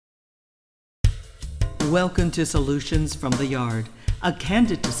Welcome to Solutions from the Yard, a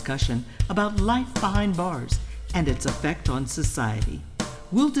candid discussion about life behind bars and its effect on society.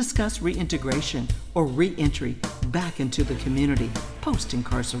 We'll discuss reintegration or re-entry back into the community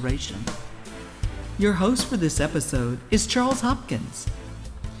post-incarceration. Your host for this episode is Charles Hopkins.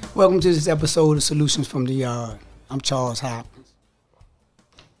 Welcome to this episode of Solutions from the Yard. I'm Charles Hopkins.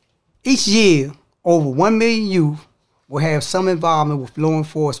 Each year, over 1 million youth will have some involvement with law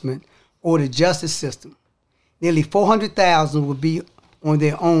enforcement or the justice system. Nearly 400,000 will be on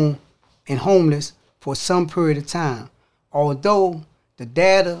their own and homeless for some period of time. Although the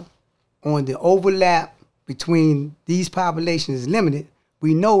data on the overlap between these populations is limited,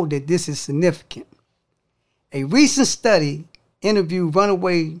 we know that this is significant. A recent study interviewed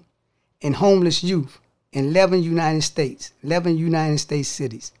runaway and homeless youth in 11 United States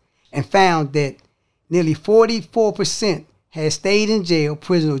cities, and found that nearly 44% had stayed in jail,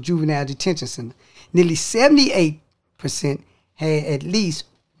 prison, or juvenile detention center. Nearly 78% had at least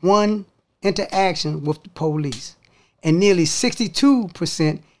one interaction with the police, and nearly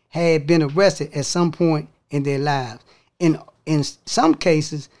 62% had been arrested at some point in their lives. In some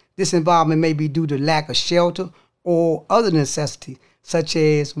cases, this involvement may be due to lack of shelter or other necessities, such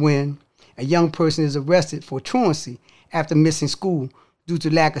as when a young person is arrested for truancy after missing school due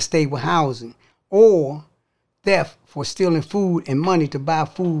to lack of stable housing, or theft for stealing food and money to buy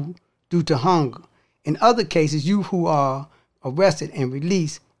food due to hunger. In other cases, youth who are arrested and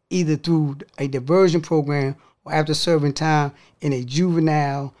released either through a diversion program or after serving time in a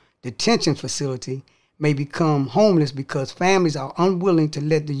juvenile detention facility may become homeless because families are unwilling to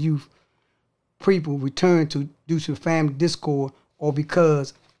let the youth people return due to family discord or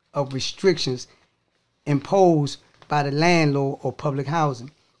because of restrictions imposed by the landlord or public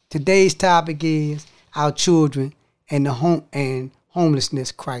housing. Today's topic is our children and the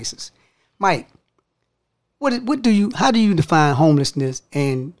homelessness crisis. Mike, how do you define homelessness?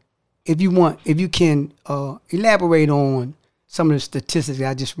 And if you can elaborate on some of the statistics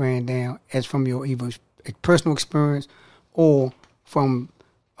that I just ran down, as from your either personal experience or from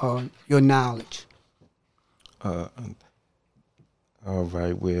your knowledge. All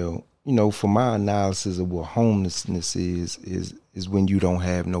right. Well, for my analysis of what homelessness is when you don't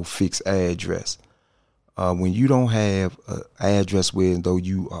have no fixed address. When you don't have an address where though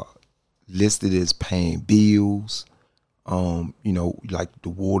you are listed as paying bills, like the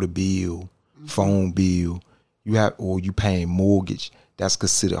water bill, phone bill, you paying mortgage, that's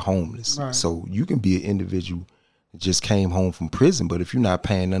considered homeless. Right. So you can be an individual that just came home from prison, but if you're not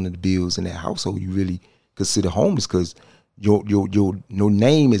paying none of the bills in that household, you really consider homeless because your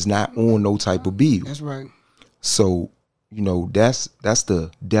name is not on no type of bill. That's right. So that's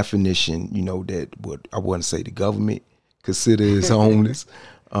the definition, that what I want to say the government considers homeless.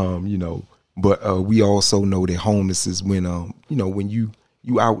 But we also know that homeless is when when you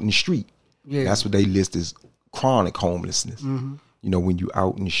out in the street. Yeah. That's what they list as chronic homelessness. Mm-hmm. When you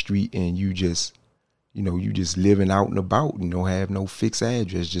out in the street and you just living out and about, have no fixed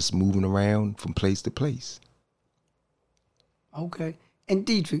address, just moving around from place to place. Okay. And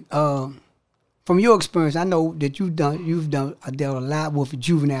Dietrich, from your experience, I know that you've dealt a lot with the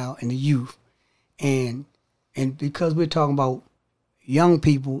juvenile and the youth, and because we're talking about young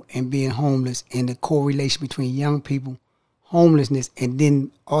people and being homeless and the correlation between young people, homelessness, and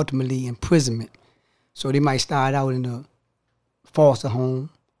then ultimately imprisonment. So they might start out in a foster home,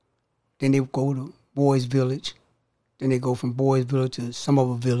 then they go to boys' village, then they go from boys' village to some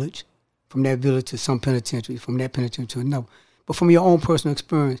other village, from that village to some penitentiary, from that penitentiary to another. But from your own personal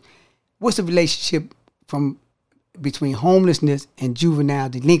experience, what's the relationship between homelessness and juvenile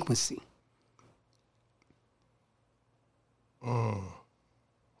delinquency?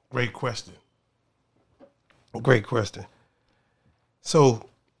 Great question. So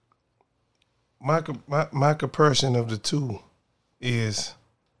my comparison of the two is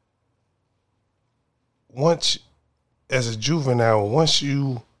once as a juvenile, once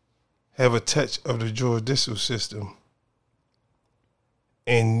you have a touch of the judicial system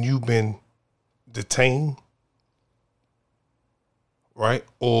and you've been detained, right,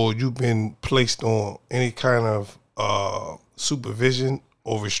 or you've been placed on any kind of supervision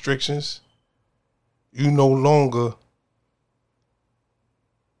or restrictions, you no longer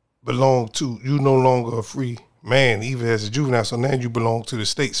a free man, even as a juvenile. So now you belong to the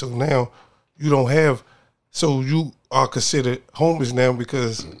state. So now you are considered homeless now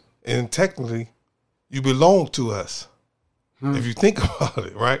because, and technically, you belong to us. If you think about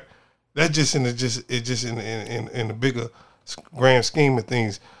it, right? That's just in the bigger grand scheme of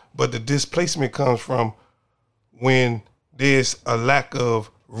things. But the displacement comes from when there's a lack of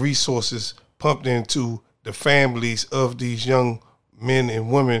resources pumped into the families of these young men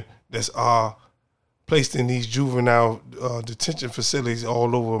and women that are placed in these juvenile detention facilities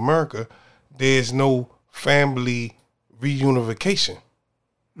all over America. There's no family reunification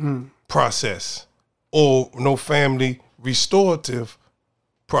process or no family restorative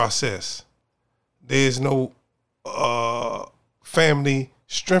process. There's no family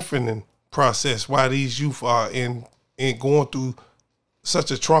strengthening process while these youth are in going through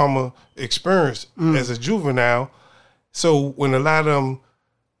such a trauma experience as a juvenile. So when a lot of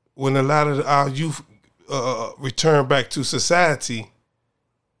our youth return back to society,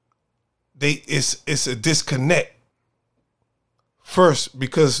 it's a disconnect. First,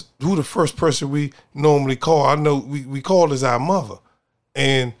 because who the first person we normally call, I know we call is our mother.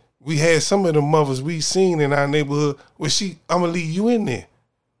 And we had some of the mothers we seen in our neighborhood where I'm gonna leave you in there.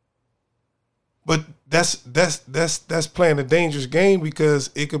 But that's playing a dangerous game,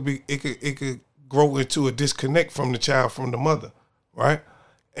 because it could grow into a disconnect from the child from the mother, right?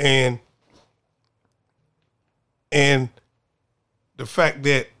 And the fact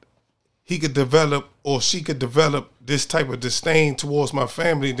that he could develop or she could develop this type of disdain towards my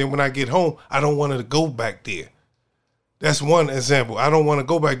family, then when I get home, I don't want to go back there. That's one example. I don't want to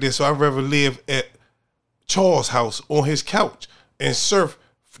go back there, so I'd rather live at Charles' house on his couch and surf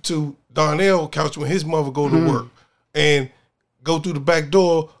to Darnell's couch when his mother go to work, and go through the back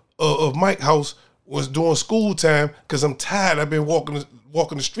door of Mike's house was during school time because I'm tired. I've been walking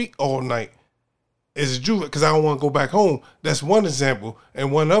the street all night as a juvenile because I don't want to go back home. That's one example.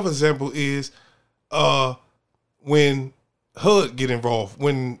 And one other example is when HUD get involved,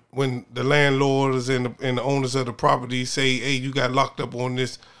 when the landlords and the owners of the property say, hey, you got locked up on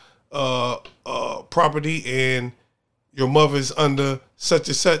this property and your mother's under such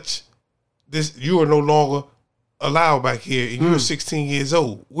and such, this you are no longer allowed back here, and you're 16 years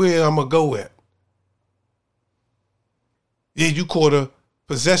old. Where I'm gonna go at? Yeah, you caught a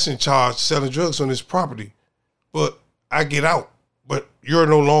possession charge selling drugs on this property, but I get out. But you're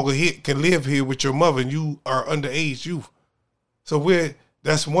no longer here, can live here with your mother, and you are underage youth. So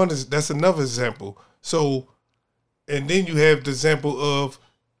that's another example. So, and then you have the example of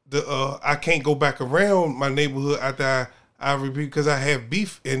I can't go back around my neighborhood after I repeat because I have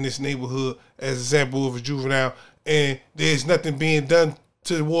beef in this neighborhood as an example of a juvenile, and there's nothing being done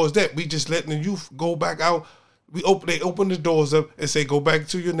towards that. We just letting the youth go back out. They open the doors up and say, go back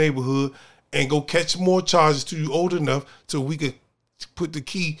to your neighborhood and go catch more charges till you old enough so we could put the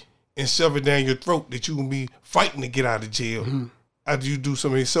key and shove it down your throat that you can be fighting to get out of jail after you do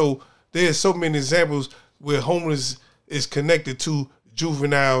something. So there's so many examples where homeless is connected to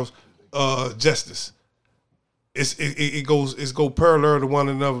juveniles justice. It goes parallel to one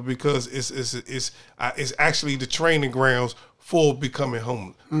another because it's actually the training grounds for becoming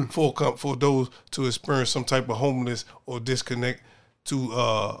homeless, for those to experience some type of homelessness or disconnect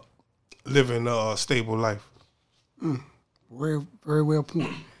to living a stable life. Very, very well put.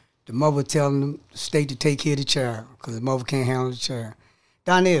 The mother telling the state to take care of the child because the mother can't handle the child.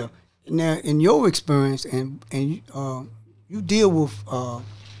 Donnell, now in your experience, and you deal with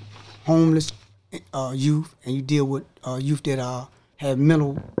homeless youth, and you deal with youth that have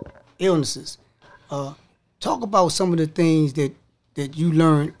mental illnesses. Talk about some of the things that you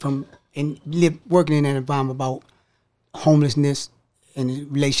learned from working in that environment about homelessness and the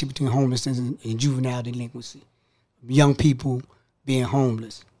relationship between homelessness and juvenile delinquency. Young people being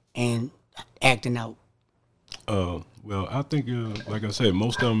homeless and acting out. Well, I think, like I said,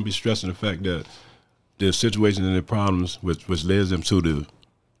 most of them be stressing the fact that their situations and their problems, which leads them to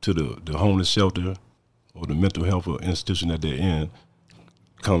the homeless shelter or the mental health institution that they're in,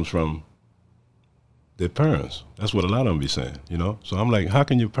 comes from their parents. That's what a lot of them be saying, you know? So I'm like, how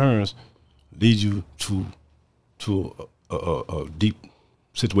can your parents lead you to a deep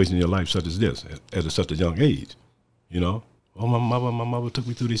situation in your life such as this at such a young age, you know? Oh, my mother took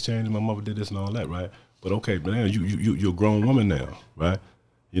me through these changes, my mother did this and all that, right? But okay, but now you're a grown woman now, right?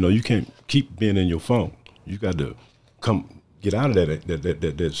 You know, you can't keep being in your phone. You got to get out of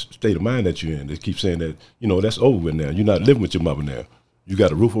that state of mind that you're in. They keep saying that, you know, that's over with now. You're not living with your mother now. You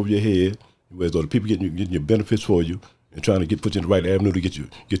got a roof over your head, whereas though the people getting your benefits for you and trying to put you in the right avenue to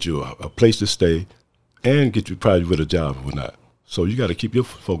get you a place to stay and get you probably with a job or whatnot. So you got to keep your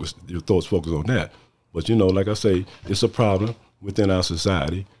thoughts focused on that. But, you know, like I say, it's a problem within our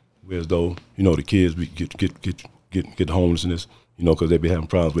society, whereas though, you know, the kids get homelessness, you know, because they be having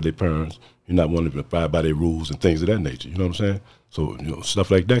problems with their parents. You're not wanting to abide by their rules and things of that nature. You know what I'm saying? So, you know, stuff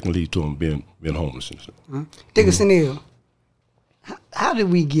like that can lead to them being homeless. Dickinson, how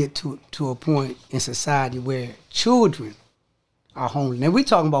did we get to a point in society where children are homeless. Now we're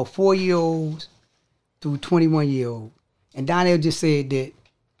talking about 4-year-olds through 21-year-olds. And Donnell just said that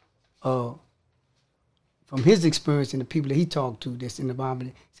from his experience and the people that he talked to that's in the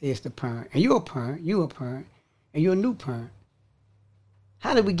environment, say it's the parent. And you're a parent, and you're a new parent.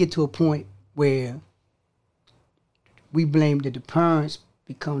 How did we get to a point where we blame that the parents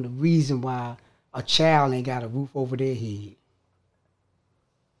become the reason why a child ain't got a roof over their head?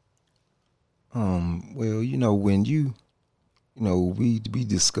 Well, when we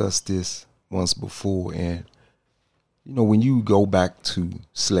discussed this once before, and when you go back to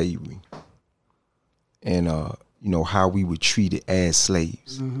slavery and how we were treated as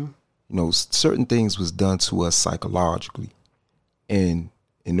slaves, certain things was done to us psychologically, and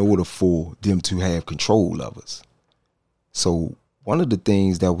in order for them to have control of us. So one of the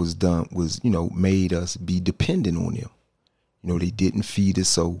things that was done was, made us be dependent on them. They didn't feed us,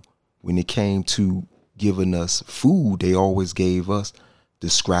 so when it came to giving us food, they always gave us the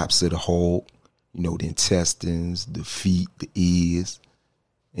scraps of the hog, the intestines, the feet, the ears,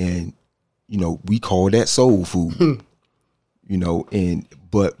 and we call that soul food.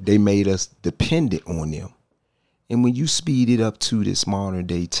 But they made us dependent on them. And when you speed it up to this modern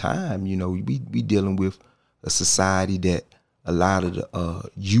day time, we dealing with a society that a lot of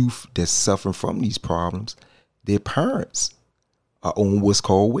the youth that's suffering from these problems, their parents are on what's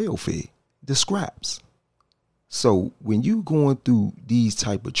called welfare, the scraps. So when you going through these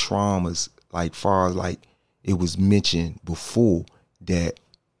type of traumas, like far as like it was mentioned before, that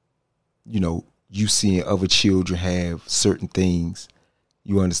you seeing other children have certain things,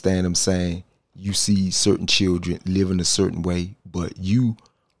 you understand what I'm saying? You see certain children living a certain way, but you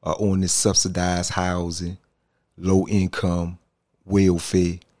are on this subsidized housing, low income,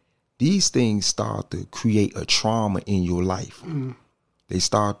 welfare. These things start to create a trauma in your life. They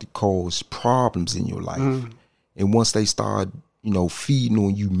start to cause problems in your life. And once they start, feeding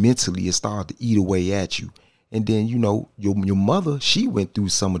on you mentally, it start to eat away at you. And then, your mother, she went through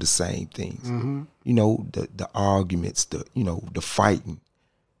some of the same things. The arguments, the fighting,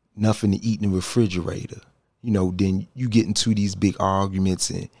 nothing to eat in the refrigerator. Then you get into these big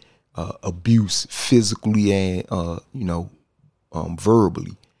arguments and abuse physically and,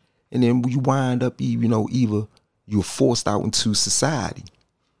 verbally. And then you wind up, either you're forced out into society,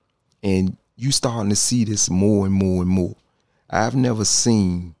 and you starting to see this more and more and more. I've never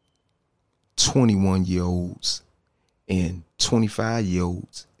seen 21-year-olds and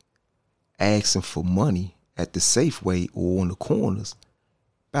 25-year-olds asking for money at the Safeway or on the corners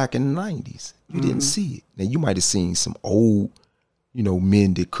back in the 90s. You didn't see it. Now, you might have seen some old,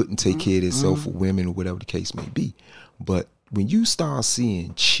 men that couldn't take care of themselves, or women, or whatever the case may be. But when you start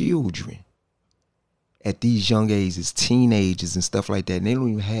seeing children at these young ages, teenagers and stuff like that, and they don't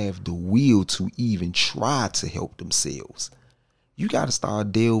even have the will to even try to help themselves, you got to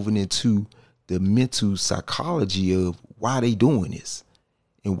start delving into the mental psychology of why they doing this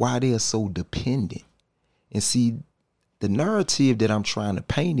and why they are so dependent. And see, the narrative that I'm trying to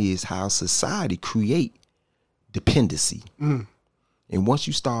paint is how society create dependency. And once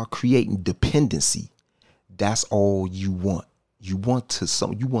you start creating dependency, that's all you want. You want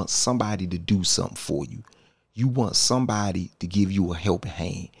somebody to do something for you. You want somebody to give you a helping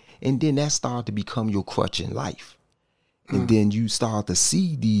hand. And then that start to become your crutch in life. And then you start to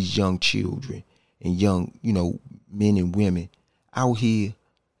see these young children and young, men and women out here,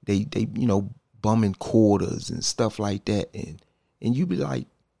 they bumming quarters and stuff like that. And you be like,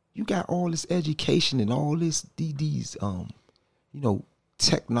 you got all this education and all these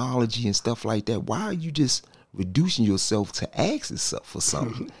technology and stuff like that. Why are you just reducing yourself to ask yourself for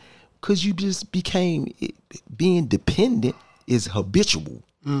something? Because you just being dependent is habitual.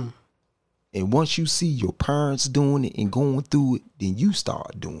 And once you see your parents doing it and going through it, then you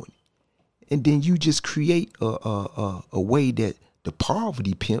start doing it. And then you just create a way that the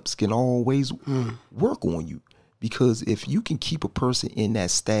poverty pimps can always work on you. Because if you can keep a person in that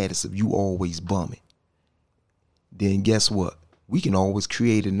status of you always bumming, then guess what? We can always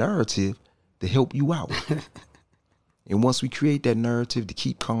create a narrative to help you out. And once we create that narrative to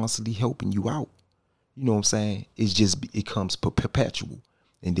keep constantly helping you out, you know what I'm saying? It comes perpetual.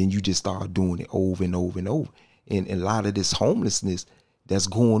 And then you just start doing it over and over and over. And a lot of this homelessness that's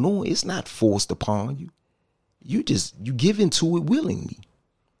going on, it's not forced upon you. You give into it willingly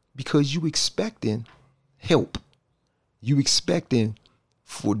because you expecting help. You expecting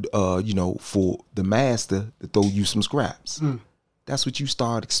for the master to throw you some scraps. That's what you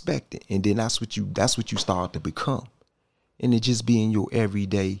start expecting. And then that's what you start to become. And it just be in your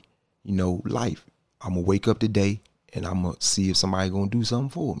everyday, life. I'm gonna wake up today and I'm gonna see if somebody gonna do something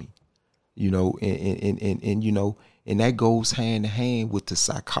for me. And that goes hand in hand with the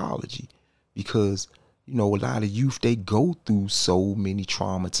psychology, because a lot of youth, they go through so many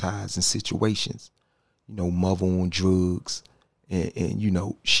traumatizing situations. Mother on drugs,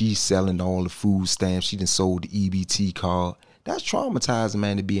 and she's selling all the food stamps. She done sold the EBT card. That's traumatizing,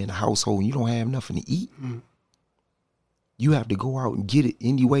 man, to be in a household and you don't have nothing to eat. You have to go out and get it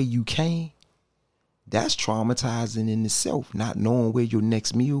any way you can. That's traumatizing in itself, not knowing where your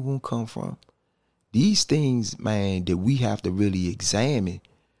next meal gonna come from. These things, man, that we have to really examine,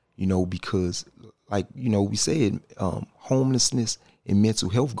 because like, we said, homelessness and mental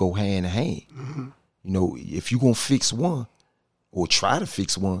health go hand in hand. If you're gonna fix one or try to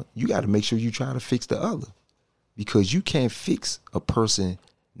fix one, you got to make sure you try to fix the other, because you can't fix a person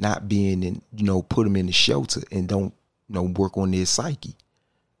not being in, put them in the shelter and don't, work on their psyche.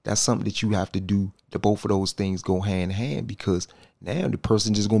 That's something that you have to do. Both of those things go hand in hand, because now the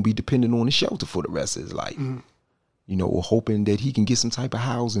person just gonna be dependent on the shelter for the rest of his life, or hoping that he can get some type of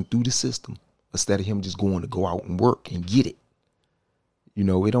housing through the system instead of him just going to go out and work and get it.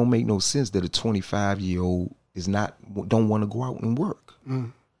 It don't make no sense that a 25-year-old don't want to go out and work.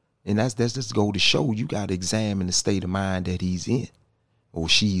 And that's just go to show you got to examine the state of mind that he's in or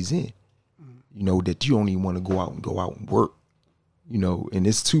she's in. That you don't even want to go out and work. And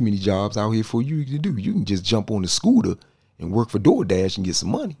there's too many jobs out here for you to do. You can just jump on the scooter and work for DoorDash and get some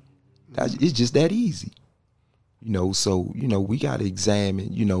money. It's just that easy. So we got to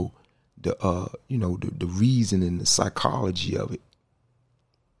examine the reason and the psychology of it.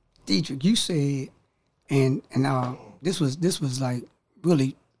 Dietrich, you said, and this was like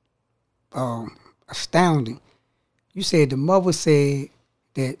really astounding. You said the mother said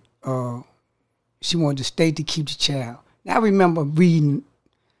that she wanted the state to keep the child. Now, I remember reading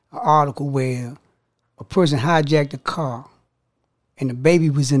an article where a person hijacked a car and the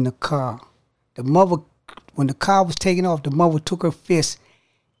baby was in the car. The mother, when the car was taken off, the mother took her fist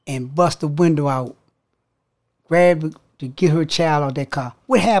and bust the window out, grabbed it to get her child out that car.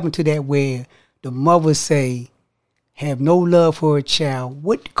 What happened to that where the mother say, have no love for her child?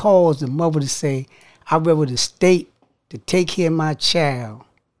 What caused the mother to say, I'd rather the state to take care of my child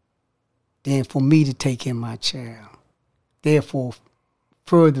than for me to take care of my child? Therefore,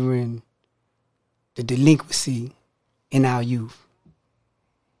 furthering the delinquency in our youth.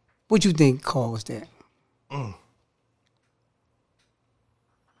 What you think caused that? I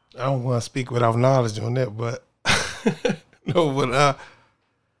don't want to speak without knowledge on that, but no, but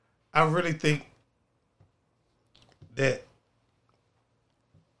I really think that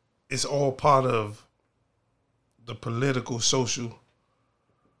it's all part of the political, social,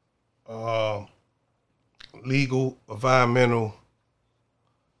 legal, environmental,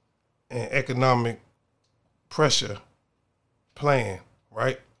 and economic pressure plan,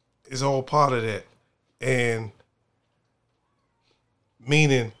 right? It's all part of that. And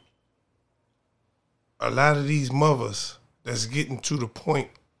meaning a lot of these mothers that's getting to the point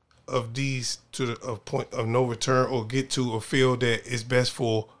of point of no return, or get to or feel that it's best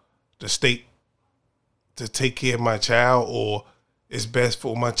for the state to take care of my child, or it's best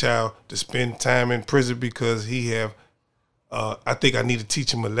for my child to spend time in prison because he have, I think I need to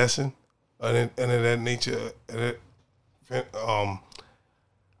teach him a lesson, and of that nature.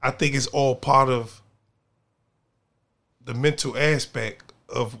 I think it's all part of the mental aspect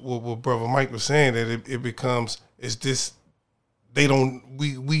of what Brother Mike was saying, that it becomes, it's this,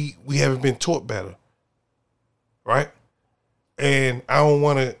 we haven't been taught better, right? And I don't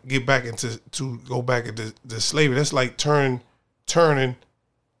want to get back go back into the slavery. That's like turning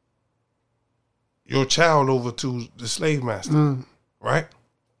your child over to the slave master, right?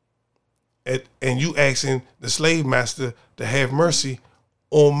 And you asking the slave master to have mercy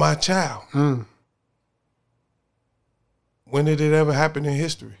on my child. When did it ever happen in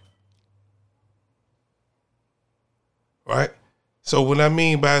history? Right? So what I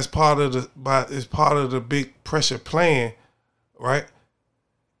mean by it's part of the big pressure plan, right?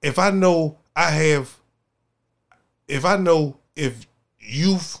 If I know if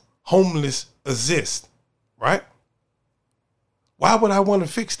youth homeless exist, right? Why would I want to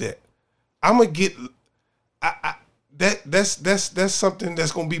fix that? I'm gonna get that's something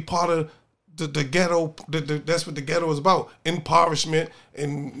that's gonna be part of the ghetto. That's what the ghetto is about: impoverishment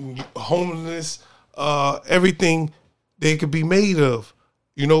and homelessness. Everything they could be made of,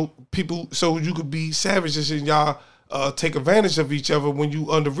 people. So you could be savages and y'all take advantage of each other when you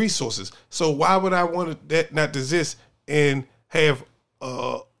under resources. So why would I want that not to exist and have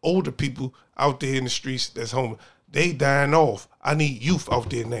older people out there in the streets that's homeless? They dying off. I need youth out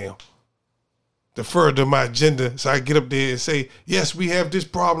there now. to further my agenda. So I get up there and say, yes, we have this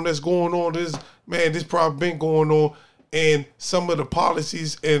problem that's going on. This problem been going on. And some of the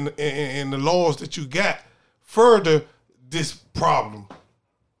policies and the laws that you got further this problem.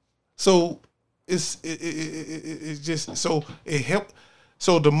 So it's just, so it helped.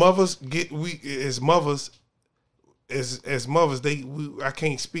 So the mothers as mothers, I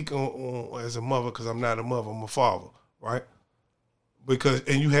can't speak on as a mother because I'm not a mother, I'm a father, right? Because,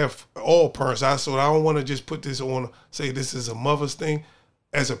 and you have all parents. So I don't want to just put this on, say this is a mother's thing.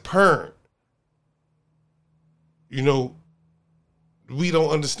 As a parent, you know, we don't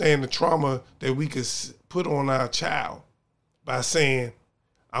understand the trauma that we could put on our child by saying,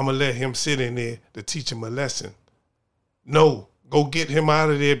 I'm going to let him sit in there to teach him a lesson. No, go get him out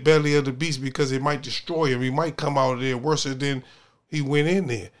of there, belly of the beast, because it might destroy him. He might come out of there worse than he went in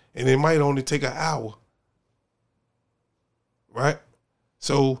there. And it might only take an hour. Right?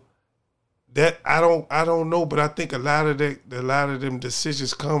 So that I don't know, but I think a lot of them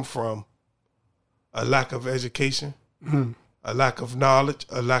decisions come from a lack of education, a lack of knowledge,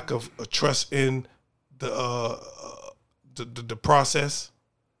 a lack of trust in the process,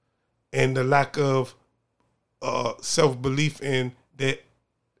 and the lack of self-belief in that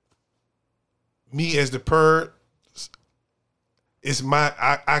me as the parent, it's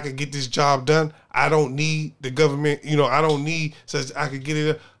I could get this job done. I don't need the government, I don't need such, I could get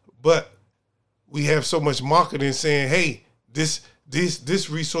it. But we have so much marketing saying, hey, this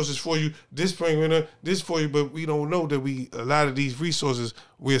resources for you, this bring this for you, but we don't know that a lot of these resources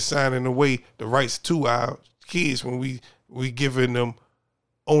we're signing away the rights to our kids when we giving them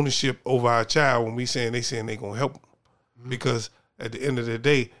ownership over our child when they saying they gonna help them. Because at the end of the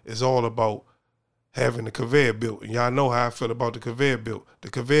day, it's all about having the conveyor belt. And y'all know how I feel about the conveyor belt. The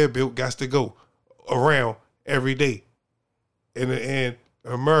conveyor belt got to go around every day. And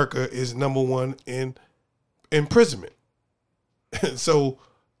America is number one in imprisonment. So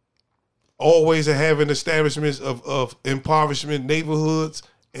always having establishments of impoverishment neighborhoods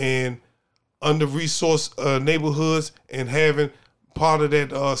and under-resourced neighborhoods, and having part of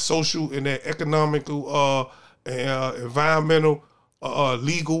that social and that economical environmental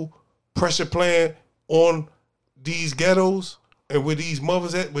legal pressure plan on these ghettos and where these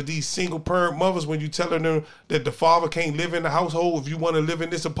mothers at, with these single parent mothers, when you telling them that the father can't live in the household if you want to live in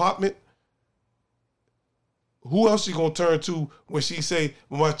this apartment. Who else you gonna turn to when she say,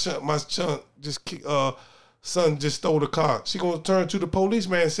 my son just stole the car? She gonna turn to the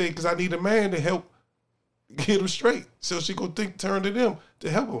policeman and say, because I need a man to help get him straight. So she gonna turn to them to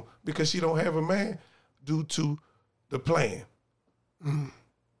help him because she don't have a man due to the plan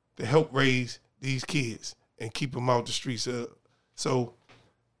to help raise these kids and keep them out the streets. So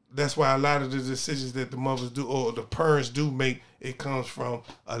that's why a lot of the decisions that the mothers do or the parents do make, it comes from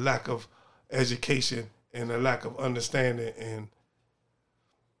a lack of education and a lack of understanding and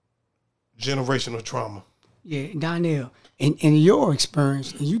generational trauma. Yeah, Donnell, in your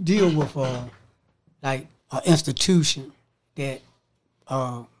experience, you deal with like an institution that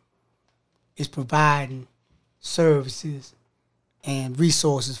is providing services and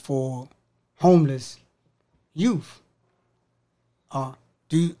resources for homeless youth.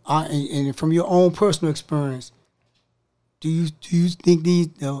 And from your own personal experience, do you think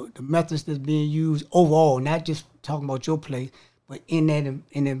the methods that's being used overall, not just talking about your place, but in the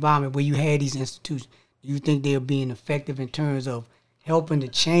environment where you had these institutions, do you think they're being effective in terms of helping to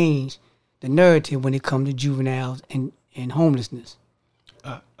change the narrative when it comes to juveniles and homelessness?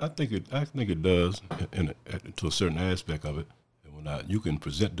 I think it does to a certain aspect of it. And when you can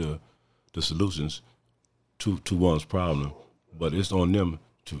present the solutions to one's problem, but it's on them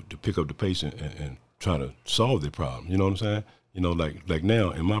to pick up the pace and try to solve their problem. You know what I'm saying? Like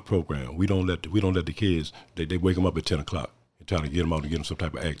now in my program, we don't let the kids, they wake them up at 10 o'clock and try to get them out to get them some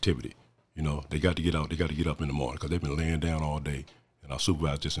type of activity. They got to get out. They got to get up in the morning because they've been laying down all day. And our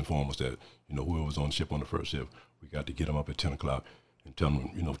supervisor just informed us that, whoever was on the ship on the first shift, we got to get them up at 10 o'clock and tell them,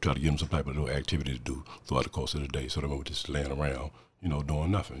 try to give them some type of little activity to do throughout the course of the day so they won't just laying around,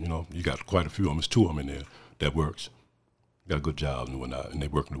 doing nothing. You got quite a few of them. There's 2 of them in there that works. Got a good job and whatnot, and they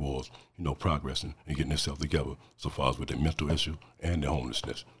working towards, progressing and getting themselves together so far as with their mental issue and their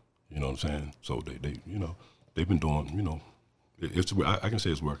homelessness. You know what I'm saying? So they they've been doing, I can say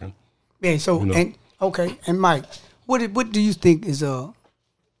it's working. Yeah. So and Mike, what do you think is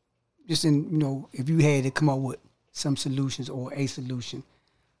just in if you had to come up with some solutions or a solution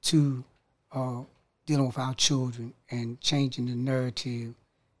to dealing with our children and changing the narrative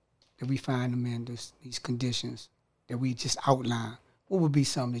that we find them in these conditions that we just outlined, what would be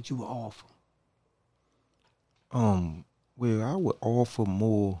something that you would offer? Well, I would offer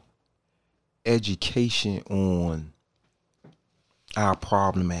more education on our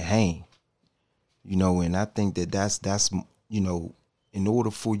problem at hand. And I think that's in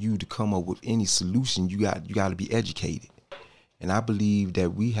order for you to come up with any solution, you got to be educated. And I believe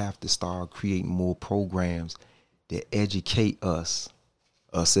that we have to start creating more programs that educate us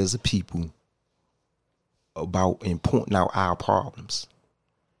as a people about and pointing out our problems.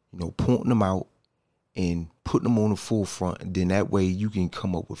 Pointing them out and putting them on the forefront, and then that way you can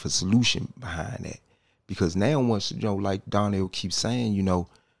come up with a solution behind that. Because now once, like Donnell keeps saying,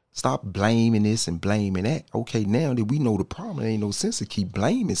 stop blaming this and blaming that. Okay, now that we know the problem, there ain't no sense to keep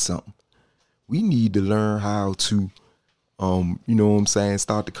blaming something. We need to learn how to,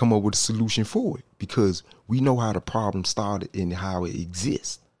 start to come up with a solution for it, because we know how the problem started and how it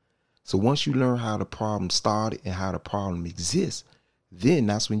exists. So once you learn how the problem started and how the problem exists, then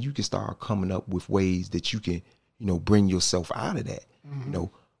that's when you can start coming up with ways that you can, bring yourself out of that. Mm-hmm.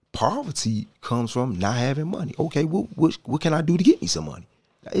 Poverty comes from not having money. Okay, what can I do to get me some money?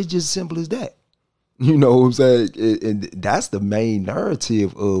 It's just simple as that. You know what I'm saying? And that's the main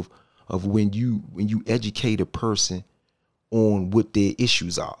narrative of when you educate a person on what their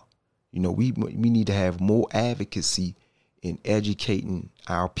issues are. We need to have more advocacy in educating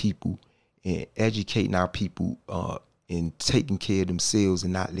our people and taking care of themselves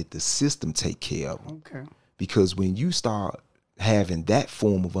and not let the system take care of them. Okay. Because when you start having that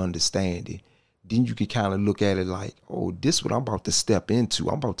form of understanding, then you can kind of look at it like, oh, this is what I'm about to step into.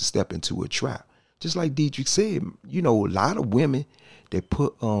 I'm about to step into a trap. Just like Dietrich said, a lot of women that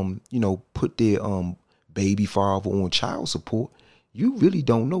put their baby father on child support, you really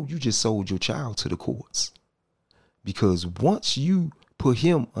don't know. You just sold your child to the courts. Because once you put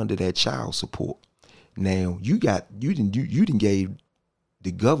him under that child support, now you didn't gave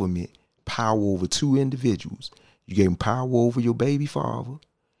the government power over two individuals. You gave them power over your baby father,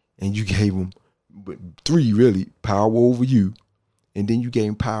 and you gave them three, really, power over you, and then you gave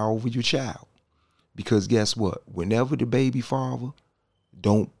them power over your child. Because guess what? Whenever the baby father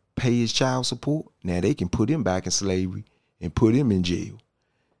don't pay his child support, now they can put him back in slavery and put him in jail.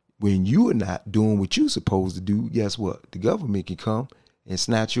 When you are not doing what you're supposed to do, guess what? The government can come and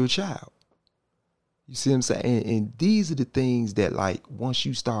snatch your child. You see what I'm saying? And these are the things that, like, once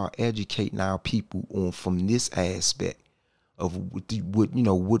you start educating our people on from this aspect of what the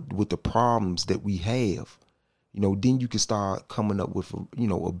problems that we have, then you can start coming up with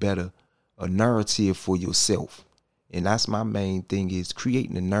a narrative for yourself. And that's my main thing, is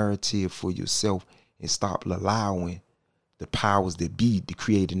creating a narrative for yourself and stop allowing the powers that be to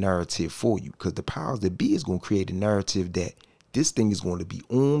create a narrative for you. Because the powers that be is going to create a narrative that this thing is going to be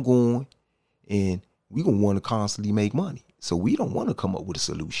ongoing and we're going to want to constantly make money. So we don't want to come up with a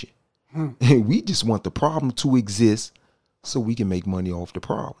solution. We just want the problem to exist so we can make money off the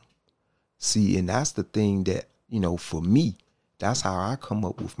problem. See, and that's the thing that, for me, that's how I come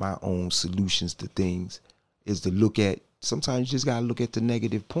up with my own solutions to things, is to look at, sometimes you just got to look at the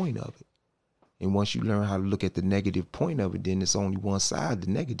negative point of it. And once you learn how to look at the negative point of it, then it's only one side, the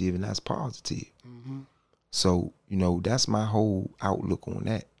negative, and that's positive. Mm-hmm. So, that's my whole outlook on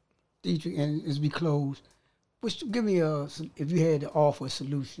that. Dietrich, and as we close, give me if you had to offer a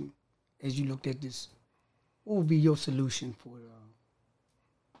solution as you looked at this, what would be your solution for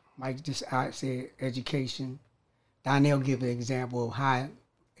Mike just said education. Donnell gave an example of how,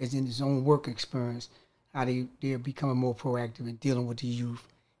 as in his own work experience, how they're becoming more proactive in dealing with the youth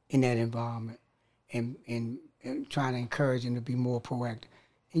in that environment and trying to encourage them to be more proactive.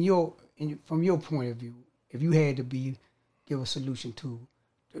 From your point of view, if you had to give a solution to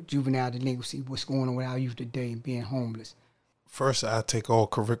juvenile delinquency, what's going on with our youth today and being homeless? First, I take all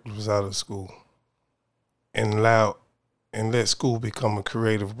curriculums out of school and let school become a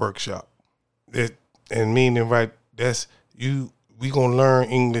creative workshop. That's you. We gonna learn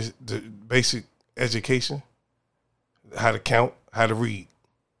English, the basic education, how to count, how to read,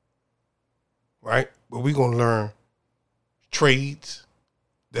 right? But we gonna learn trades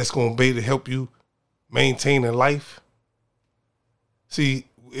that's gonna be to help you maintain a life. See,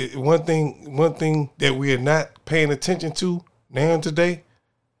 one thing that we are not paying attention to now today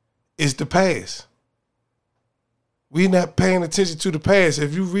is the past. We're not paying attention to the past.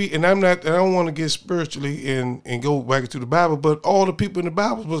 If you read, and I don't want to get spiritually and go back into the Bible, but all the people in the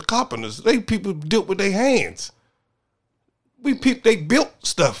Bible was carpenters. They people dealt with their hands. They built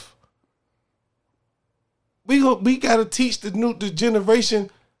stuff. We got to teach the generation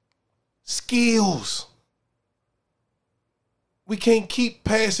skills. We can't keep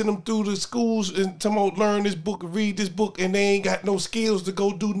passing them through the schools and talking about learn this book, read this book, and they ain't got no skills to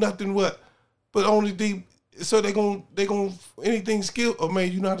go do nothing but only So they gonna anything skill. Oh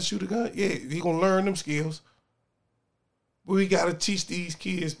man, you know how to shoot a gun? Yeah, he gonna learn them skills. But we gotta teach these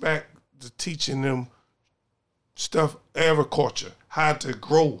kids back to teaching them stuff, agriculture, how to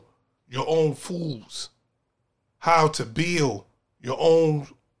grow your own foods, how to build your own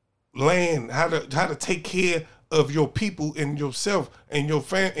land, how to take care of your people and yourself and your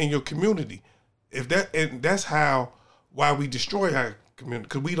and your community. That's why we destroy our community,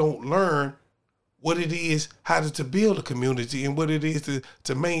 because we don't learn what it is, how to build a community and what it is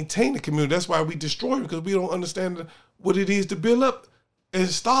to maintain a community. That's why we destroy it, because we don't understand what it is to build up and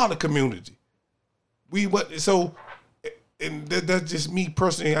start a community. And that's just me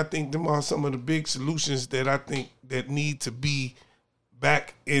personally. I think them are some of the big solutions that I think that need to be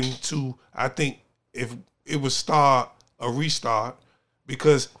back into. I think if it would start a restart,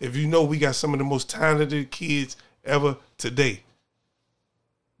 because if you know, we got some of the most talented kids ever today.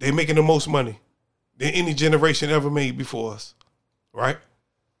 They making the most money than any generation ever made before us, right?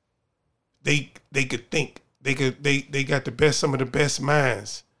 They could think. They got some of the best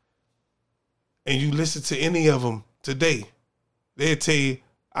minds. And you listen to any of them today, they'll tell you,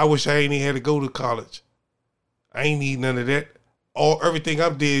 I wish I ain't even had to go to college. I ain't need none of that. Everything I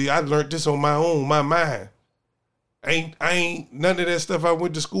did, I learned this on my own, my mind. I ain't none of that stuff I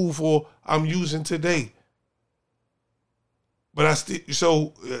went to school for, I'm using today. But I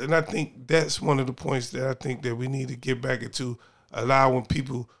think that's one of the points that I think that we need to get back into, allowing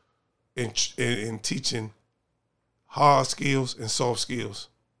people in teaching hard skills and soft skills,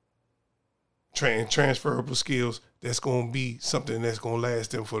 transferable skills that's going to be something that's going to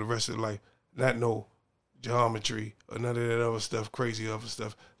last them for the rest of their life. Not no geometry or none of that other stuff, crazy other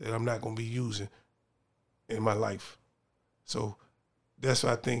stuff that I'm not going to be using in my life. So that's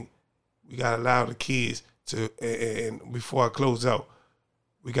what I think we got to allow the kids to, and before I close out,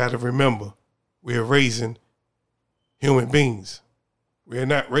 we got to remember, we're raising human beings.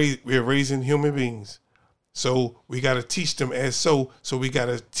 We're raising human beings. So we got to teach them so we got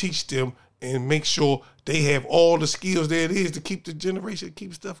to teach them and make sure they have all the skills that it is to keep the generation,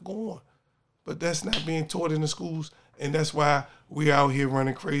 keep stuff going. But that's not being taught in the schools, and that's why we out here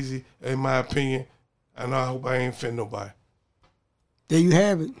running crazy, in my opinion, and I hope I ain't offend nobody. There you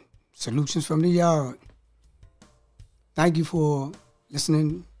have it. Solutions from the Yard. Thank you for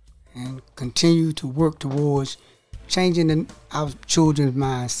listening, and continue to work towards changing our children's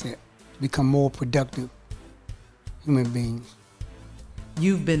mindset to become more productive human beings.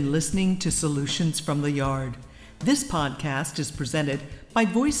 You've been listening to Solutions from the Yard. This podcast is presented by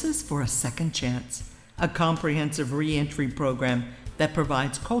Voices for a Second Chance, a comprehensive reentry program that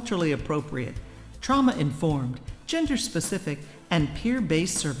provides culturally appropriate, trauma-informed, gender-specific, and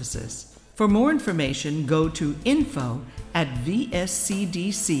peer-based services. For more information, go to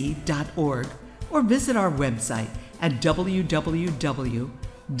info@vscdc.org or visit our website at www.vscdc.org.